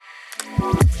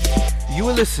You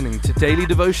are listening to Daily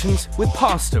Devotions with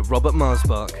Pastor Robert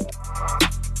Marsbach.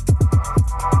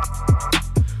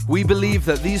 We believe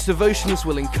that these devotions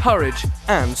will encourage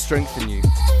and strengthen you.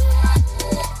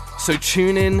 So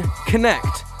tune in,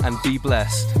 connect, and be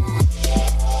blessed.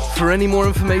 For any more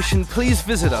information, please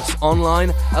visit us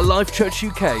online at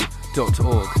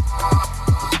lifechurchuk.org.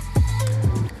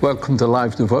 Welcome to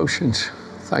Live Devotions.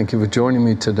 Thank you for joining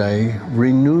me today.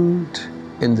 Renewed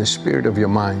in the Spirit of Your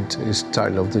Mind is the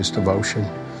title of this devotion.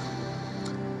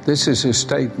 This is a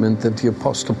statement that the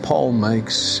Apostle Paul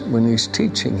makes when he's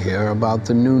teaching here about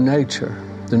the new nature,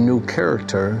 the new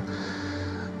character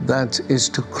that is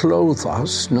to clothe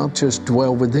us, not just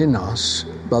dwell within us,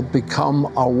 but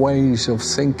become our ways of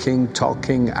thinking,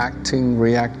 talking, acting,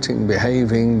 reacting,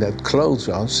 behaving that clothes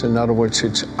us. In other words,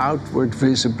 it's outward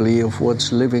visibly of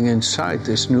what's living inside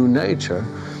this new nature.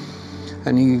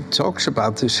 And he talks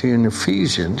about this here in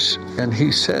Ephesians, and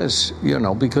he says,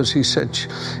 because he said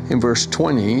in verse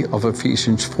 20 of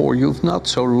Ephesians 4, you've not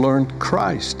so learned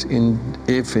Christ,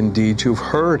 if indeed you've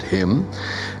heard him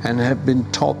and have been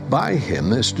taught by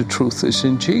him, as the truth is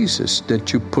in Jesus,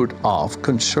 that you put off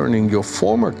concerning your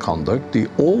former conduct the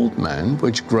old man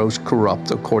which grows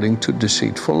corrupt according to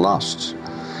deceitful lusts,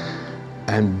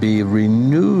 and be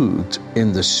renewed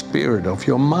in the spirit of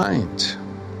your mind,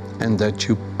 and that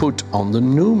you put on the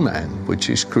new man, which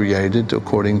is created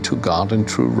according to God in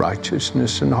true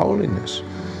righteousness and holiness.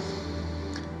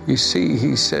 You see,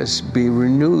 he says, be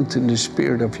renewed in the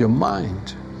spirit of your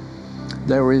mind.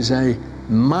 There is a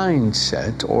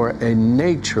mindset or a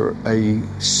nature, a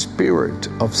spirit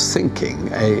of thinking,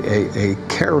 a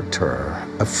character,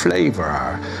 a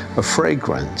flavor, a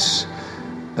fragrance,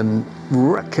 a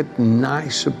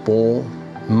recognizable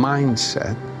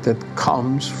mindset that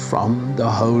comes from the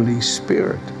Holy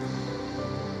Spirit.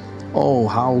 Oh,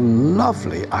 how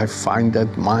lovely I find that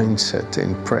mindset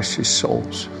in Precious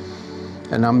Souls.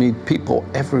 And I meet people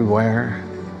everywhere,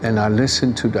 and I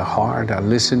listen to their heart, I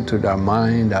listen to their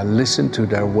mind, I listen to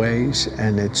their ways,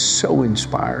 and it so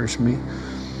inspires me.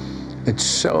 It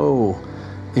so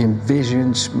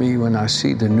envisions me when I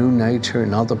see the new nature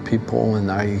in other people, and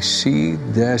I see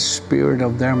the spirit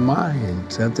of their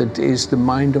mind, that it is the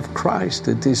mind of Christ.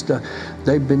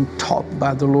 They've been taught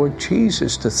by the Lord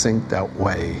Jesus to think that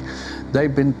way.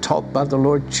 They've been taught by the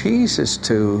Lord Jesus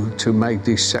to make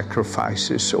these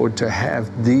sacrifices or to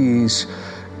have these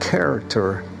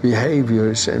character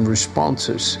behaviors and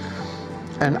responses.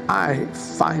 And I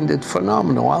find it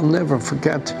phenomenal. I'll never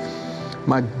forget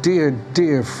my dear,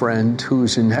 dear friend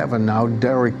who's in heaven now,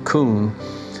 Derek Kuhn.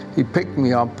 He picked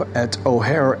me up at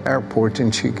O'Hare Airport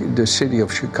in the city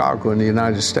of Chicago in the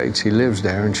United States. He lives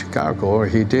there in Chicago, or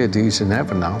he did. He's in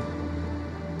heaven now.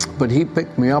 But he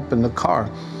picked me up in the car.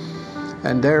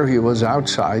 And there he was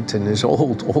outside in his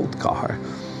old car.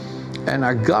 And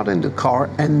I got in the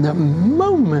car, and the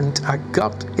moment I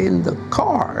got in the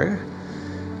car,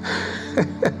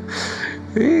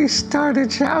 he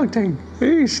started shouting.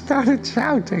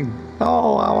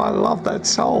 Oh, how I love that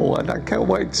soul, and I can't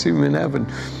wait to see him in heaven.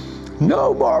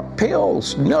 No more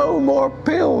pills, no more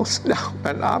pills.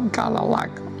 And I'm kind of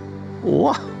like,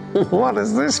 what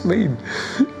does this mean?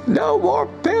 No more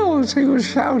pills, he was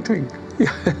shouting.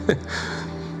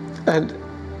 and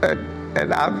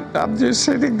I'm just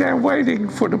sitting there waiting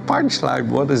for the punchline.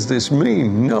 What does this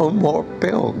mean? No more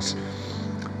pills.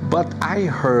 But I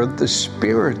heard the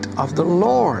Spirit of the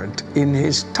Lord in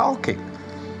his talking.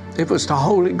 It was the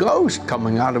Holy Ghost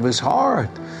coming out of his heart.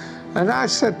 And I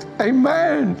said,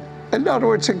 amen. In other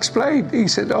words, explain. He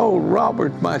said, oh,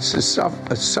 Robert, my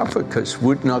esophagus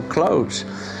would not close.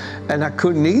 And I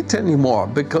couldn't eat anymore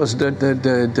because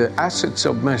the acids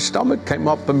of my stomach came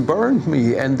up and burned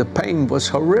me, and the pain was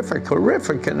horrific.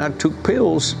 And I took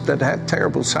pills that had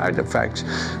terrible side effects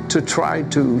to try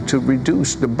to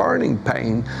reduce the burning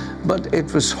pain, but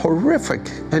it was horrific.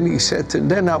 And he said,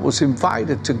 and then I was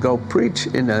invited to go preach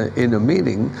in a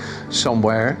meeting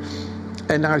somewhere.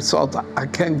 And I thought, I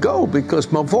can't go because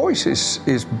my voice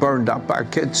is burned up. I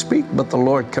can't speak, but the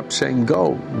Lord kept saying,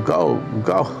 go.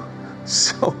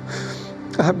 So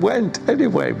I went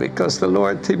anyway because the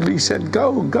Lord to me said,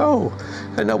 go.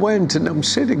 And I went, and I'm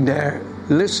sitting there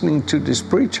listening to this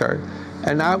preacher,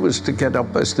 and I was to get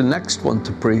up as the next one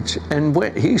to preach. And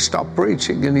when he stopped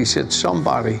preaching, and he said,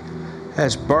 somebody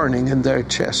has burning in their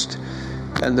chest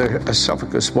and their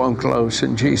esophagus won't close.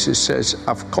 And Jesus says,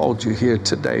 I've called you here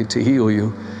today to heal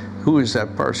you. Who is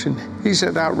that person? He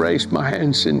said, I raised my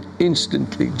hands, and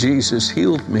instantly Jesus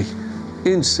healed me.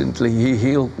 Instantly he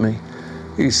healed me.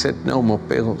 He said, no more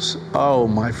pills. Oh,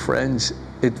 my friends,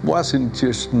 it wasn't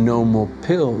just no more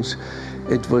pills.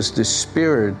 It was the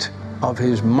Spirit of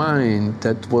his mind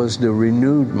that was the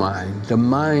renewed mind, the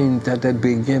mind that had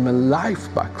been given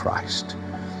life by Christ.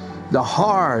 The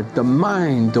heart, the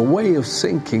mind, the way of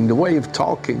thinking, the way of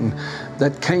talking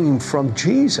that came from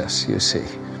Jesus, you see,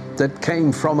 that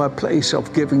came from a place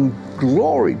of giving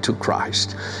glory to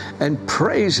Christ and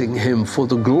praising him for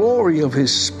the glory of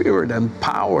his Spirit and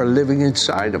power living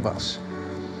inside of us.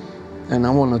 And I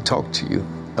want to talk to you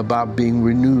about being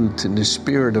renewed in the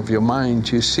spirit of your mind.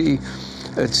 You see,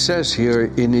 it says here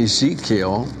in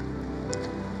Ezekiel,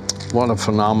 what a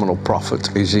phenomenal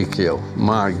prophet, Ezekiel.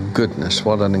 My goodness,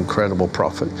 what an incredible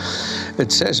prophet.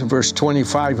 It says in verse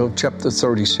 25 of chapter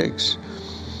 36,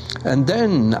 "And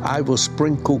then I will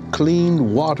sprinkle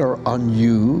clean water on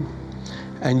you,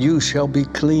 and you shall be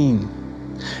clean.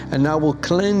 And I will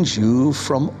cleanse you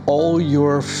from all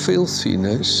your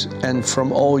filthiness and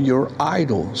from all your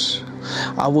idols.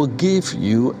 I will give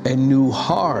you a new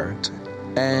heart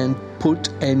and put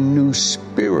a new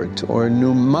spirit or a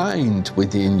new mind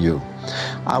within you.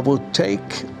 I will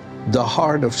take the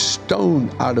heart of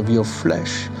stone out of your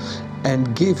flesh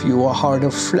and give you a heart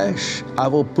of flesh. I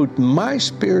will put my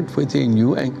spirit within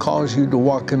you and cause you to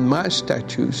walk in my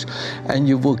statutes, and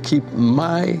you will keep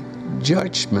my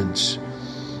judgments."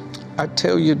 I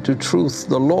tell you the truth,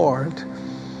 the Lord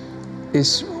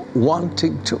is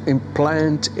wanting to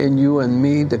implant in you and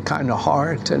me the kind of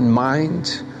heart and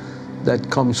mind that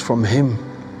comes from him.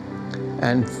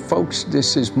 And folks,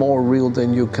 this is more real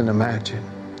than you can imagine.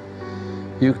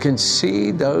 You can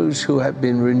see those who have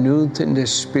been renewed in the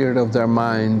spirit of their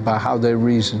mind by how they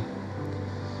reason.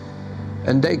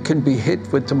 And they can be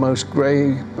hit with the most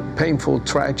grave, painful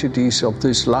tragedies of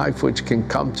this life, which can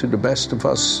come to the best of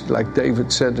us. Like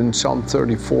David said in Psalm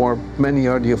 34, "Many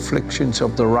are the afflictions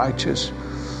of the righteous,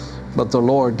 but the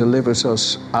Lord delivers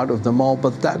us out of them all."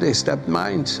 But that is that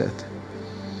mindset.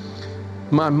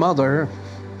 My mother,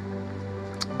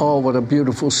 oh, what a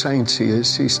beautiful saint she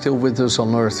is. She's still with us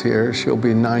on earth here. She'll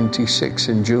be 96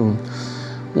 in June.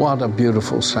 What a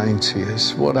beautiful saint she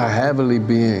is. What a heavenly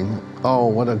being. Oh,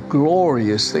 what a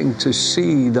glorious thing to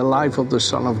see the life of the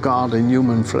Son of God in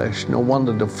human flesh. No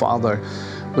wonder the Father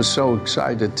was so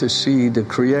excited to see the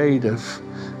created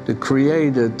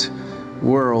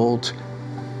world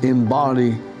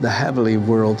embody the heavenly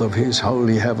world of his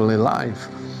holy heavenly life.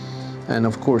 And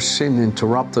of course, sin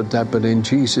interrupted that, but in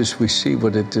Jesus we see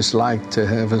what it is like to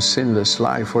have a sinless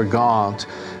life where God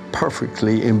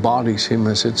perfectly embodies him,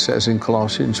 as it says in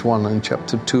Colossians 1 and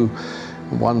chapter 2,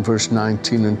 1 verse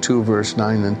 19 and 2 verse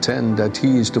 9 and 10, that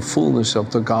he is the fullness of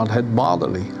the Godhead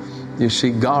bodily. You see,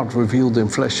 God revealed in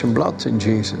flesh and blood in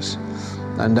Jesus.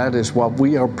 And that is what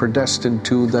we are predestined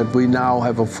to, that we now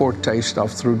have a foretaste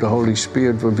of through the Holy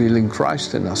Spirit revealing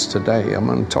Christ in us today. I'm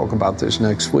going to talk about this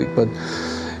next week, but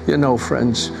you know,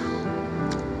 friends,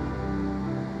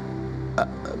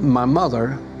 my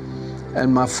mother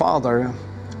and my father,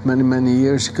 many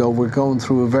years ago, were going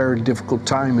through a very difficult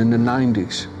time in the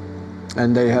 90s.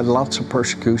 And they had lots of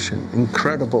persecution,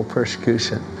 incredible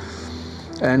persecution.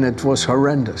 And it was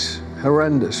horrendous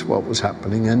what was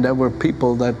happening. And there were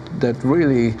people that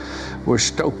really were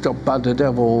stoked up by the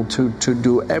devil to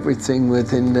do everything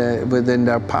within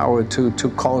their power to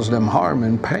cause them harm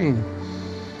and pain.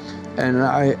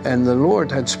 And the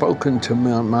Lord had spoken to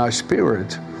my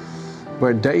spirit,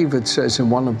 where David says in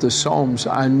one of the Psalms,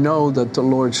 "I know that the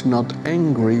Lord's not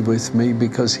angry with me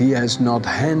because he has not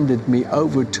handed me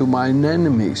over to mine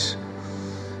enemies."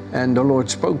 And the Lord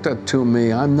spoke that to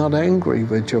me. "I'm not angry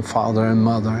with your father and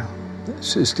mother.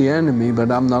 This is the enemy, but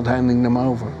I'm not handing them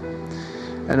over."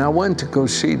 And I went to go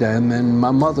see them, and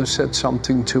my mother said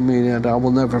something to me that I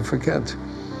will never forget.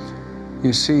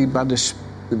 You see, by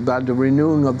the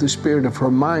renewing of the spirit of her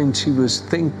mind, she was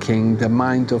thinking the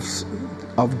mind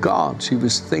of God. She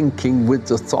was thinking with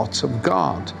the thoughts of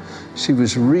God. She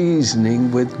was reasoning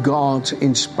with God's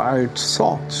inspired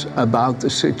thoughts about the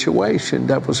situation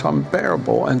that was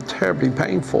unbearable and terribly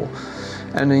painful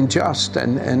and unjust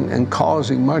and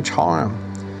causing much harm.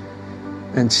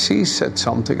 And she said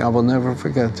something I will never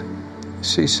forget.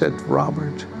 She said,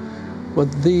 "Robert, what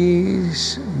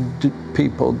these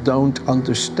people don't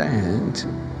understand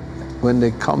when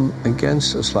they come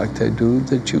against us like they do,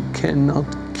 that you cannot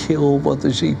kill what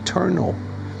is eternal."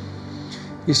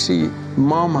 You see,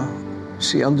 Mama,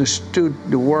 she understood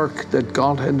the work that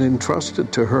God had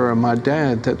entrusted to her and my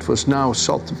dad that was now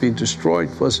sought to be destroyed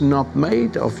was not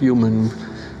made of human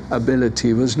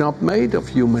ability, was not made of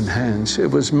human hands. It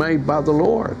was made by the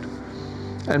Lord.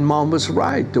 And Mom was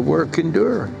right. The work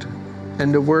endured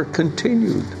and the work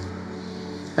continued.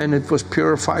 And it was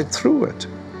purified through it.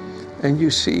 And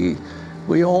you see,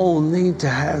 we all need to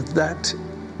have that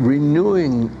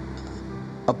renewing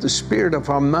of the spirit of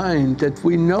our mind, that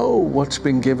we know what's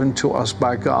been given to us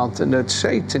by God, and that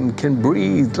Satan can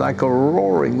breathe like a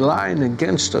roaring lion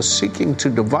against us, seeking to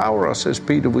devour us, as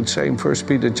Peter would say in 1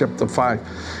 Peter chapter 5.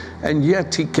 And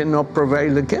yet he cannot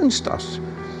prevail against us,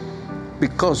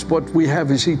 because what we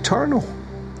have is eternal.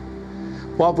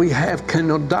 What we have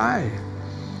cannot die.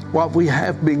 What we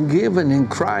have been given in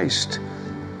Christ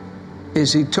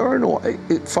is eternal.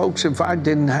 Folks, if I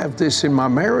didn't have this in my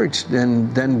marriage,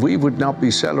 then we would not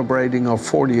be celebrating our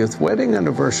 40th wedding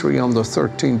anniversary on the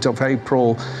 13th of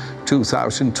April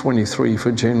 2023,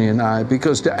 Virginia and I,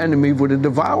 because the enemy would have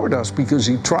devoured us, because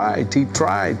he tried,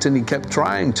 and he kept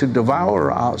trying to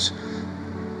devour us.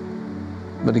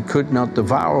 But he could not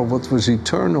devour what was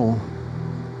eternal,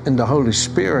 and the Holy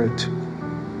Spirit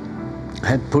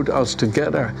had put us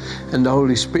together, and the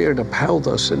Holy Spirit upheld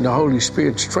us, and the Holy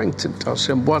Spirit strengthened us.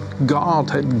 And what God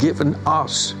had given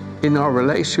us in our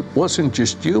relationship wasn't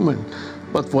just human,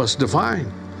 but was divine.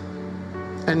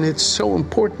 And it's so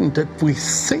important that we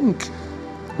think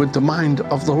with the mind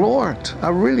of the Lord. I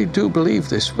really do believe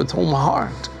this with all my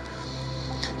heart.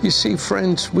 You see,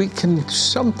 friends, we can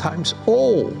sometimes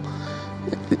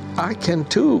I can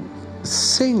too,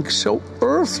 think so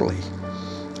earthly.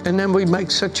 And then we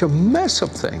make such a mess of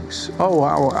things.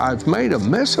 I've made a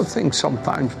mess of things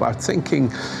sometimes by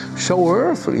thinking so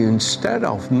earthly instead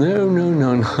of, no.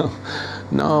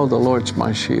 No, the Lord's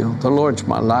my shield. The Lord's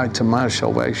my light and my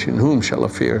salvation. Whom shall I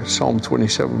fear? Psalm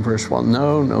 27, verse 1.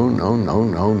 No.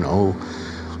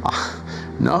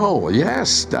 No,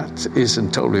 yes, that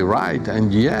isn't totally right.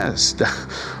 And yes,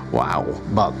 wow,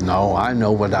 but no, I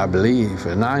know what I believe,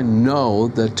 and I know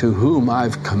that to whom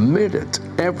I've committed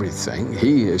everything,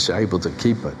 he is able to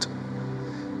keep it.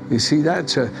 You see,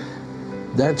 that's a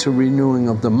renewing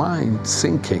of the mind,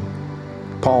 thinking.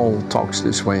 Paul talks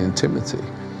this way in Timothy.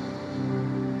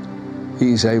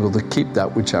 He's able to keep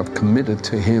that which I've committed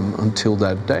to him until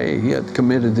that day. He had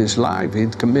committed his life. He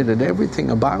had committed everything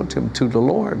about him to the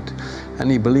Lord. And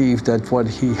he believed that what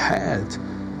he had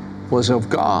was of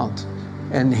God.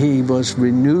 And he was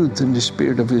renewed in the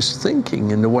spirit of his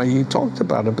thinking in the way he talked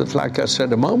about it. But like I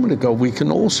said a moment ago, we can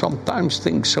all sometimes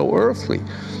think so earthly.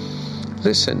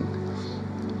 Listen,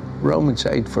 Romans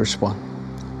 8, verse 1.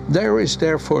 There is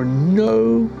therefore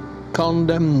no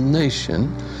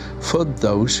condemnation for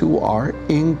those who are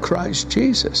in Christ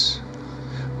Jesus,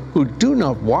 who do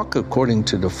not walk according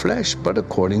to the flesh, but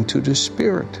according to the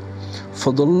Spirit.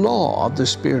 For the law of the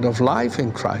Spirit of life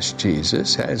in Christ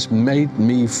Jesus has made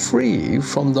me free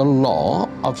from the law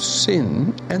of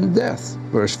sin and death.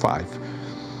 Verse 5.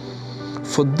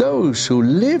 For those who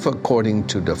live according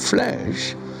to the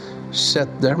flesh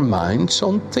set their minds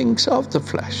on things of the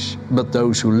flesh, but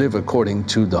those who live according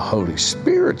to the Holy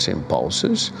Spirit's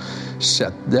impulses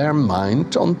set their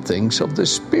mind on things of the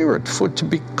Spirit. For to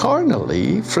be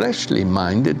carnally, fleshly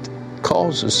minded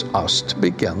causes us to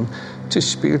begin to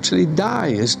spiritually die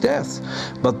is death,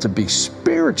 but to be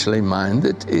spiritually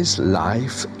minded is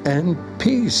life and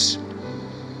peace.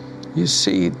 You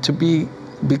see,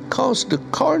 because the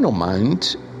carnal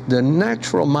mind, the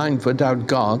natural mind without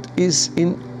God, is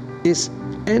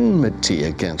enmity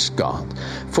against God,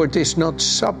 for it is not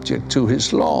subject to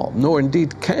his law, nor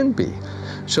indeed can be.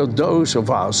 So those of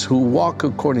us who walk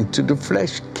according to the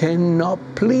flesh cannot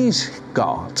please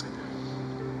God.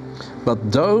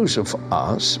 But those of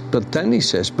us, but then he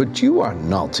says, but you are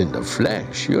not in the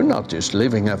flesh. You're not just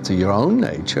living after your own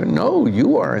nature. No,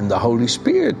 you are in the Holy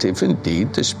Spirit, if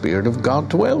indeed the Spirit of God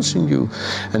dwells in you.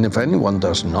 And if anyone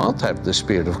does not have the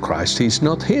Spirit of Christ, he's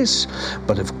not his.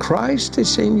 But if Christ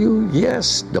is in you,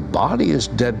 yes, the body is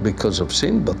dead because of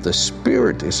sin, but the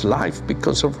Spirit is life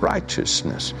because of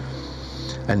righteousness.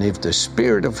 And if the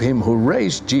Spirit of him who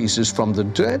raised Jesus from the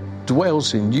dead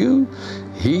dwells in you,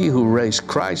 he who raised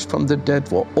Christ from the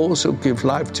dead will also give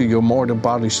life to your mortal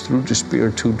bodies through the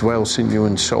Spirit who dwells in you,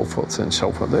 and so forth and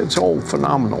so forth. It's all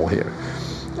phenomenal here.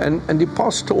 And the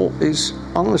apostle is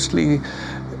honestly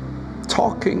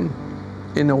talking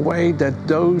in a way that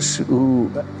those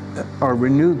who are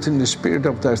renewed in the spirit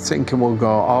of their thinking will go,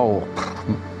 oh,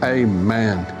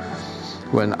 amen.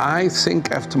 When I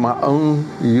think after my own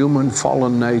human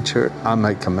fallen nature, I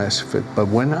make a mess of it. But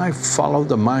when I follow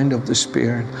the mind of the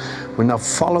Spirit, when I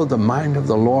follow the mind of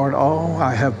the Lord, oh,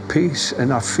 I have peace,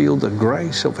 and I feel the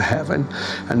grace of heaven,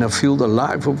 and I feel the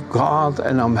life of God,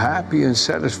 and I'm happy and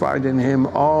satisfied in him.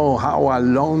 Oh, how I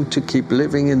long to keep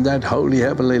living in that holy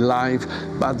heavenly life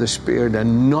by the Spirit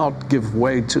and not give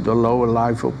way to the lower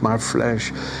life of my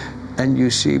flesh. And you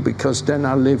see, because then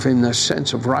I live in a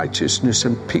sense of righteousness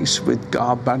and peace with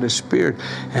God by the Spirit.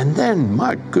 And then,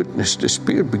 my goodness, the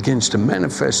Spirit begins to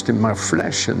manifest in my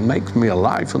flesh and makes me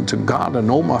alive unto God and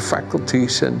all my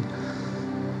faculties. And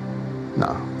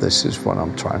now, this is what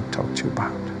I'm trying to talk to you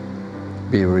about.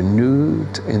 Be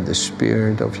renewed in the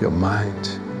spirit of your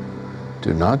mind.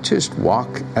 Do not just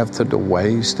walk after the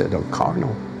ways that are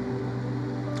carnal.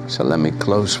 So let me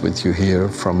close with you here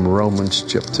from Romans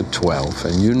chapter 12.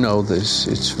 And you know this,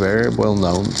 it's very well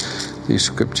known, these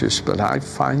scriptures, but I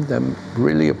find them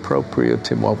really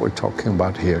appropriate in what we're talking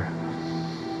about here.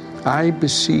 I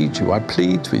beseech you, I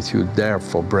plead with you,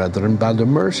 therefore, brethren, by the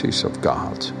mercies of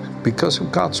God. Because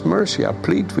of God's mercy, I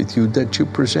plead with you that you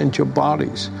present your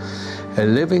bodies a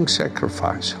living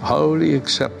sacrifice, wholly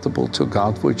acceptable to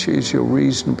God, which is your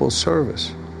reasonable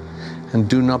service. And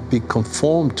do not be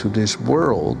conformed to this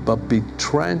world, but be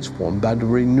transformed by the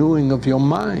renewing of your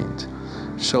mind,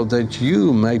 so that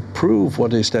you may prove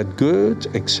what is that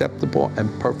good, acceptable, and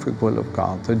perfect will of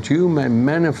God, that you may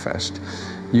manifest,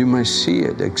 you may see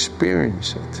it,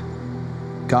 experience it.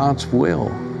 God's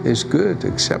will is good,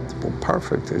 acceptable,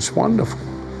 perfect, it's wonderful.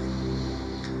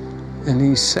 And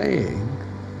he's saying,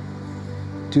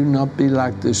 do not be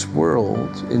like this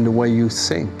world in the way you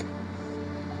think.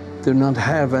 Do not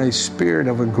have a spirit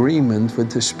of agreement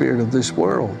with the spirit of this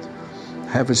world.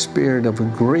 Have a spirit of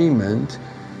agreement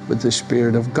with the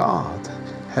Spirit of God.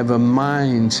 Have a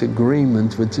mind's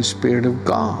agreement with the Spirit of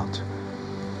God.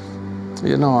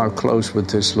 You know, I'll close with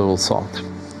this little thought.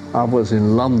 I was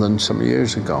in London some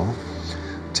years ago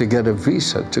to get a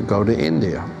visa to go to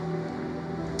India.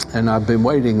 And I've been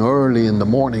waiting early in the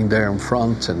morning there in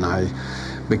front, and I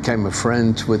became a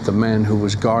friend with the man who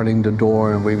was guarding the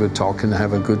door, and we were talking,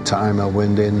 have a good time. I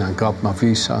went in, I got my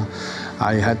visa.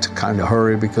 I had to kind of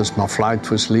hurry because my flight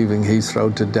was leaving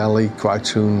Heathrow to Delhi quite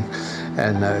soon.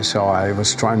 And so I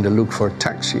was trying to look for a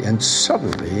taxi, and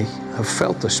suddenly I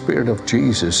felt the Spirit of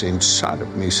Jesus inside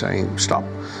of me saying, stop.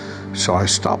 So I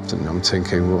stopped, and I'm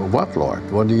thinking, well, what, Lord?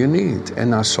 What do you need?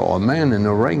 And I saw a man in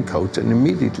a raincoat, and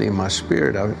immediately in my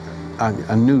spirit,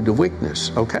 I knew the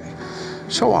weakness. Okay.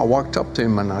 So I walked up to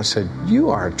him and I said, you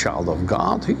are a child of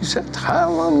God. He said,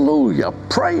 hallelujah,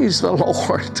 praise the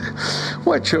Lord.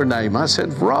 What's your name? I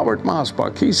said, Robert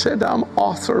Masbach. He said, I'm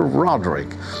Arthur Roderick.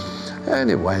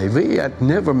 Anyway, we had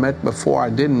never met before. I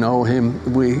didn't know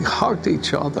him. We hugged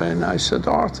each other, and I said,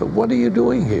 Arthur, what are you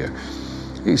doing here?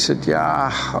 He said,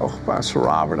 Pastor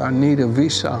Robert, I need a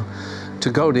visa to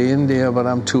go to India, but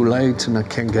I'm too late and I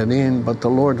can't get in. But the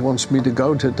Lord wants me to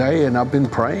go today, and I've been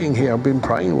praying here. I've been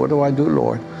praying. What do I do,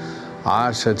 Lord?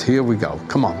 I said, here we go.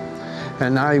 Come on.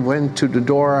 And I went to the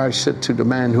door. I said to the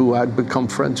man who I'd become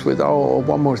friends with,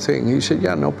 one more thing. He said,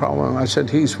 yeah, no problem. I said,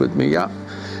 he's with me. Yeah.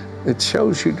 It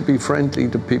shows you to be friendly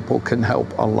to people can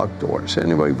help unlock doors.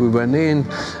 Anyway, we went in,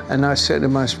 and I said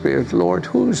in my spirit, Lord,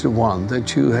 who's the one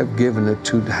that you have given it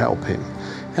to help him?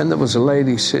 And there was a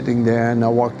lady sitting there, and I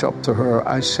walked up to her.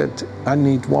 I said, I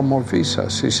need one more visa.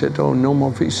 She said, oh, no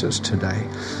more visas today.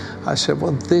 I said,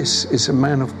 well, this is a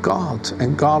man of God,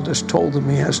 and God has told him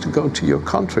he has to go to your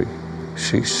country.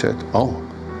 She said, oh,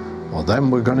 well, then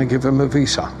we're going to give him a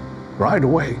visa right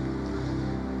away.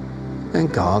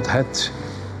 And God had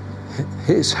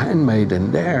his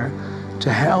handmaiden there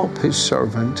to help his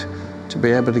servant to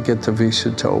be able to get the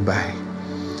visa to obey.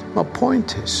 My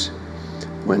point is,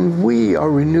 when we are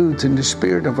renewed in the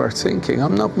spirit of our thinking,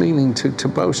 I'm not meaning to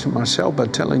boast in myself by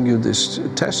telling you this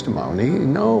testimony.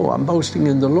 No, I'm boasting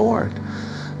in the Lord,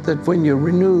 that when you're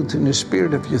renewed in the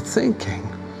spirit of your thinking,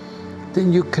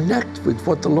 then you connect with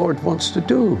what the Lord wants to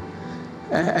do.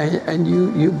 And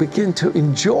you begin to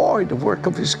enjoy the work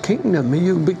of his kingdom.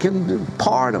 You become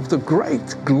part of the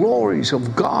great glories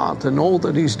of God and all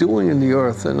that he's doing in the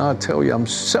earth. And I tell you, I'm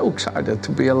so excited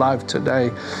to be alive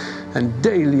today. And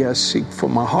daily I seek for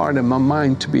my heart and my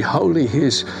mind to be wholly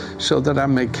his, so that I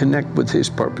may connect with his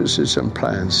purposes and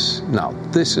plans. Now,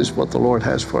 this is what the Lord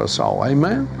has for us all.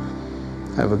 Amen?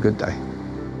 Have a good day.